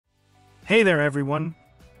Hey there, everyone.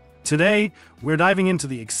 Today, we're diving into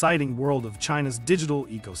the exciting world of China's digital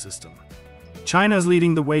ecosystem. China is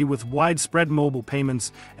leading the way with widespread mobile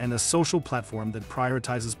payments and a social platform that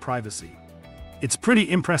prioritizes privacy. It's pretty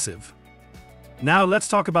impressive. Now, let's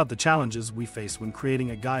talk about the challenges we face when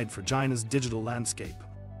creating a guide for China's digital landscape.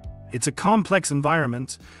 It's a complex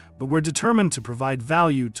environment, but we're determined to provide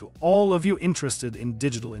value to all of you interested in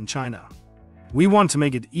digital in China. We want to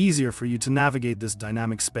make it easier for you to navigate this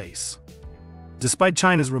dynamic space. Despite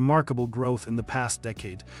China's remarkable growth in the past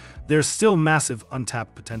decade, there's still massive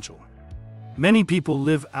untapped potential. Many people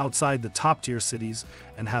live outside the top-tier cities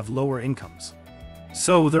and have lower incomes.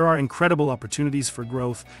 So there are incredible opportunities for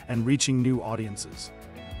growth and reaching new audiences.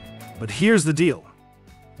 But here's the deal.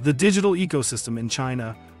 The digital ecosystem in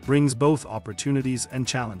China brings both opportunities and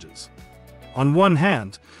challenges. On one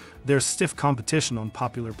hand, there's stiff competition on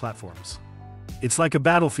popular platforms. It's like a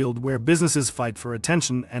battlefield where businesses fight for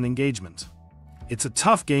attention and engagement. It's a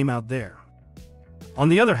tough game out there. On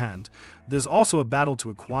the other hand, there's also a battle to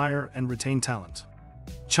acquire and retain talent.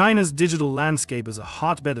 China's digital landscape is a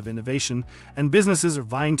hotbed of innovation, and businesses are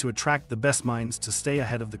vying to attract the best minds to stay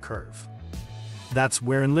ahead of the curve. That's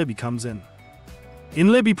where InLibby comes in.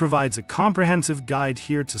 InLibby provides a comprehensive guide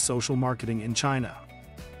here to social marketing in China.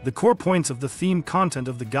 The core points of the theme content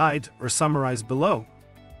of the guide are summarized below.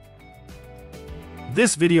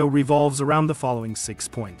 This video revolves around the following 6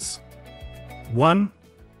 points. 1.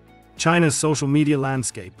 China's social media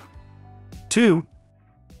landscape. 2.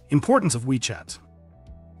 Importance of WeChat.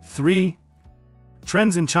 3.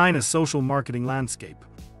 Trends in China's social marketing landscape.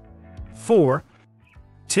 4.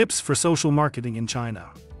 Tips for social marketing in China.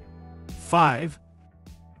 5.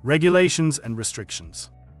 Regulations and restrictions.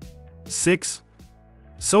 6.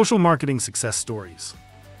 Social marketing success stories.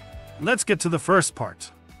 Let's get to the first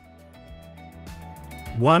part.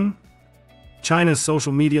 1. China's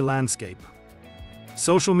social media landscape.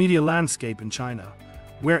 Social media landscape in China,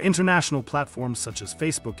 where international platforms such as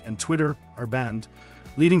Facebook and Twitter are banned,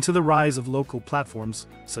 leading to the rise of local platforms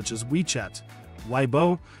such as WeChat,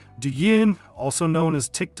 Weibo, Douyin, also known as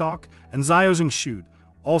TikTok, and Xiaohongshu,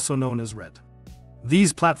 also known as Red.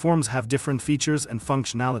 These platforms have different features and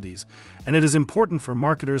functionalities, and it is important for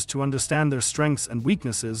marketers to understand their strengths and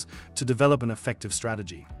weaknesses to develop an effective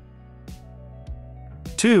strategy.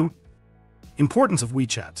 2. Importance of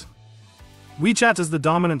WeChat. WeChat is the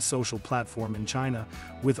dominant social platform in China,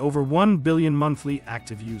 with over 1 billion monthly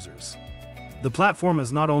active users. The platform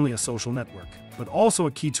is not only a social network, but also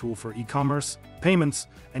a key tool for e-commerce, payments,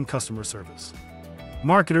 and customer service.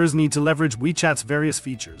 Marketers need to leverage WeChat's various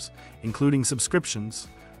features, including subscriptions,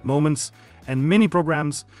 moments, and mini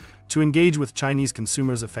programs, to engage with Chinese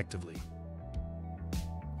consumers effectively.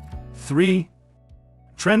 3.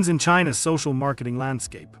 Trends in China's social marketing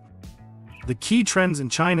landscape. The key trends in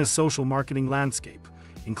China's social marketing landscape,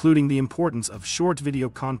 including the importance of short video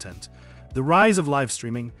content, the rise of live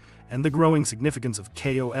streaming, and the growing significance of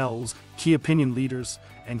KOLs, key opinion leaders,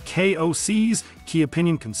 and KOCs, key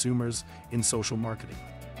opinion consumers, in social marketing.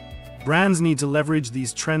 Brands need to leverage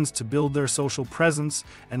these trends to build their social presence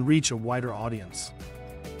and reach a wider audience.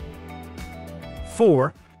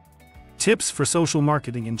 4. Tips for social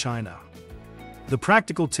marketing in China. The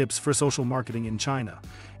practical tips for social marketing in China,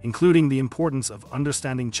 including the importance of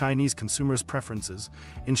understanding Chinese consumers' preferences,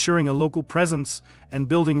 ensuring a local presence, and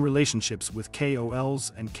building relationships with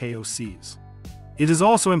KOLs and KOCs. It is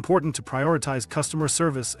also important to prioritize customer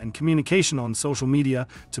service and communication on social media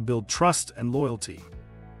to build trust and loyalty.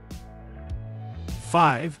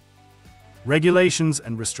 5. Regulations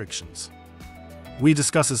and restrictions. We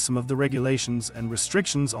discuss some of the regulations and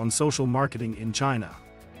restrictions on social marketing in China.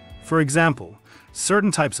 For example,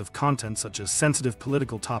 certain types of content such as sensitive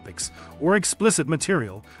political topics or explicit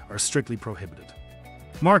material are strictly prohibited.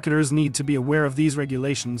 Marketers need to be aware of these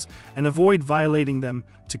regulations and avoid violating them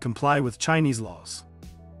to comply with Chinese laws.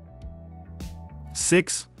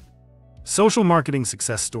 6. Social marketing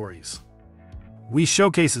success stories. We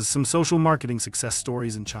showcase some social marketing success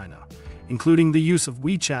stories in China, including the use of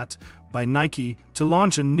WeChat by Nike to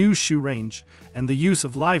launch a new shoe range and the use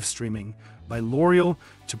of live streaming by L'Oreal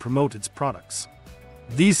to promote its products.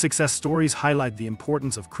 These success stories highlight the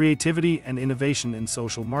importance of creativity and innovation in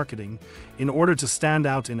social marketing in order to stand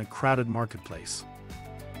out in a crowded marketplace.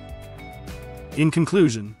 In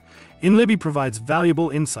conclusion, InLibby provides valuable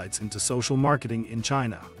insights into social marketing in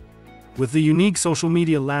China. With the unique social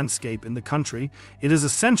media landscape in the country, it is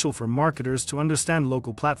essential for marketers to understand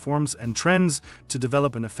local platforms and trends to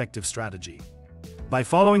develop an effective strategy. By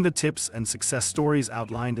following the tips and success stories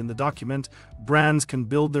outlined in the document, brands can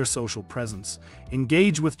build their social presence,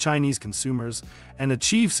 engage with Chinese consumers, and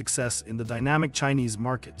achieve success in the dynamic Chinese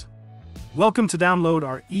market. Welcome to download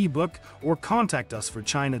our ebook or contact us for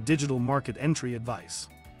China digital market entry advice.